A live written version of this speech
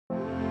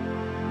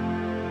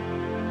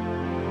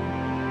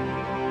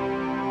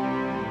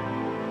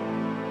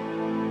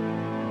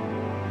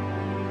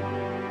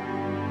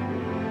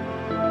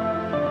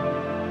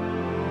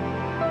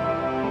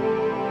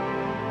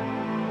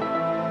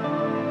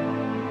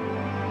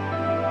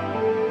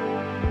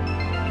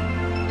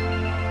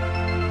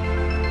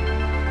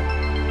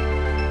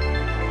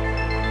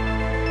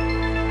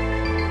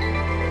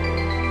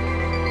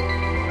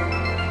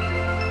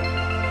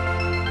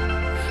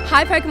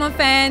Hi Pokemon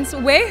fans,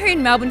 we're here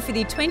in Melbourne for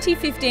the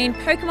 2015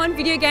 Pokemon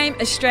Video Game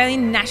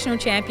Australian National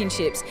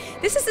Championships.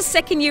 This is the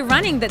second year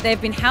running that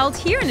they've been held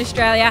here in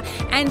Australia,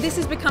 and this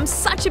has become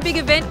such a big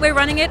event, we're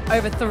running it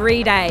over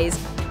 3 days.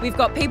 We've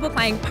got people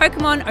playing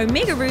Pokemon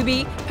Omega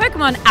Ruby,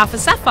 Pokemon Alpha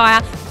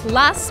Sapphire,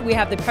 plus we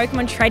have the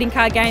Pokemon trading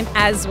card game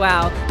as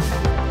well.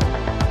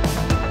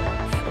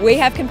 We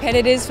have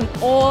competitors from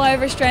all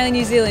over Australia and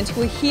New Zealand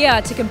who are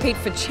here to compete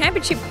for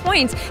championship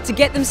points to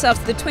get themselves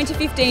to the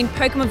 2015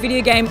 Pokemon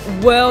Video Game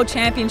World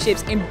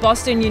Championships in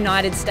Boston,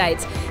 United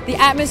States. The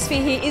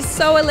atmosphere here is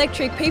so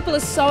electric. People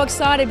are so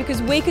excited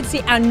because we could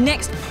see our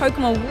next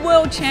Pokemon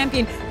World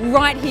Champion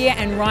right here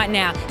and right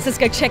now. So let's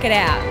go check it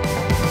out.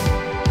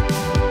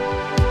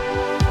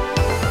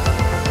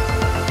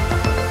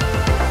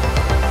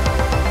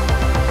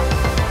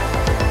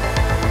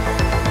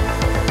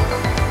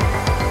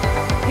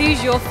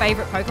 Who's your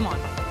favourite Pokemon?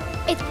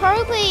 It's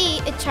probably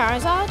a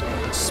Charizard.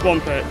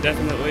 Swampert,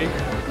 definitely.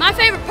 My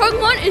favourite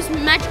Pokemon is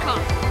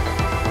Magikarp.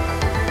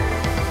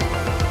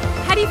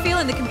 How do you feel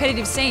in the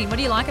competitive scene? What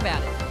do you like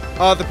about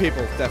it? The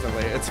people,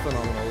 definitely. It's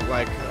phenomenal.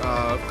 Like,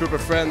 group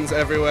of friends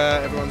everywhere,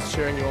 everyone's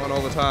cheering you on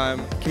all the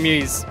time.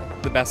 Community's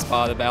the best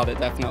part about it,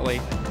 definitely.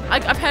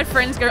 I've had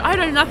friends go, I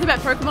don't know nothing about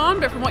Pokemon,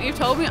 but from what you've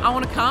told me, I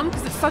want to come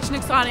because it's such an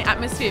exciting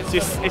atmosphere.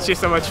 It's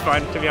just so much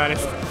fun, to be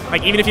honest.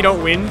 Like, even if you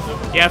don't win,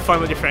 you have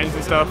fun with your friends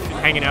and stuff,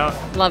 hanging out.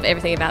 Love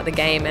everything about the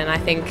game, and I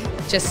think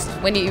just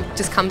when you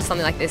just come to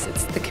something like this,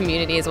 it's the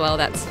community as well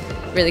that's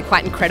really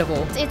quite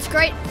incredible. It's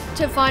great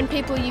to find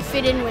people you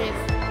fit in with.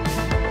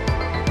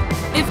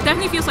 It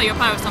definitely feels like you're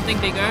part of something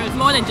bigger. It's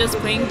more than just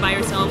playing by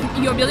yourself.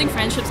 You're building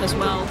friendships as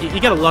well. You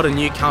get a lot of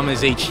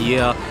newcomers each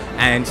year,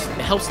 and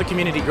it helps the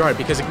community grow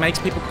because it makes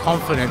people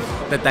confident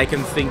that they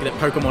can think that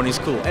Pokemon is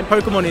cool. And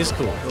Pokemon is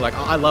cool. Like,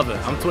 I love it.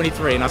 I'm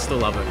 23 and I still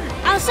love it.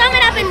 I'll sum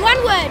it up in one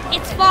word.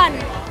 It's fun.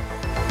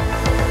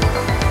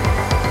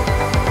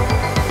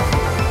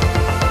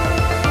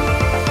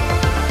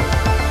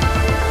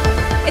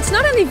 It's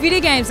not only video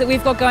games that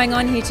we've got going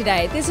on here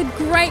today. There's a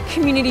great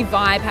community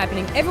vibe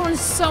happening.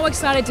 Everyone's so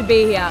excited to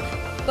be here.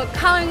 We've got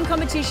colouring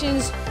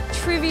competitions,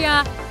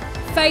 trivia,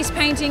 face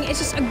painting. It's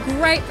just a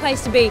great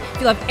place to be if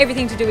you love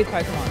everything to do with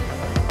Pokemon.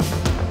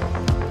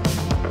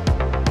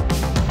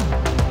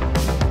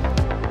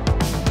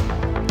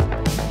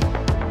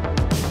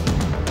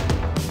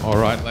 All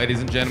right, ladies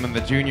and gentlemen, the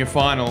junior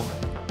final.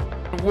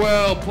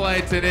 Well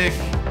played to Nick.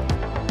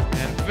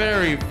 And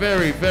very,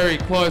 very, very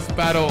close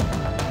battle.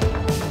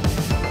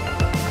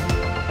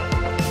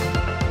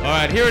 All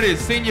right, here it is,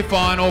 senior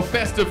final,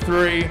 best of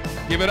 3.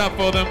 Give it up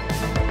for them.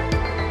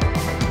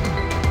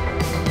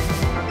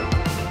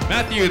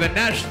 Matthew, the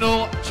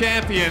national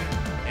champion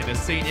in the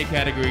senior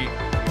category.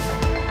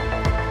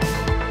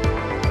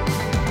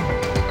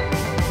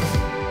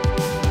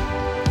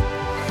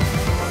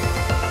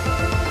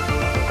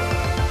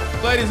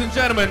 Ladies and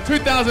gentlemen,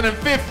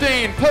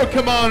 2015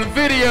 Pokemon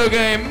Video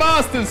Game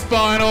Masters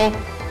Final.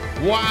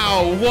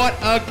 Wow, what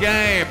a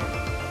game.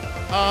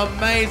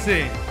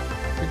 Amazing.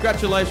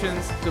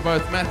 Congratulations to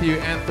both Matthew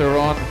and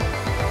Theron.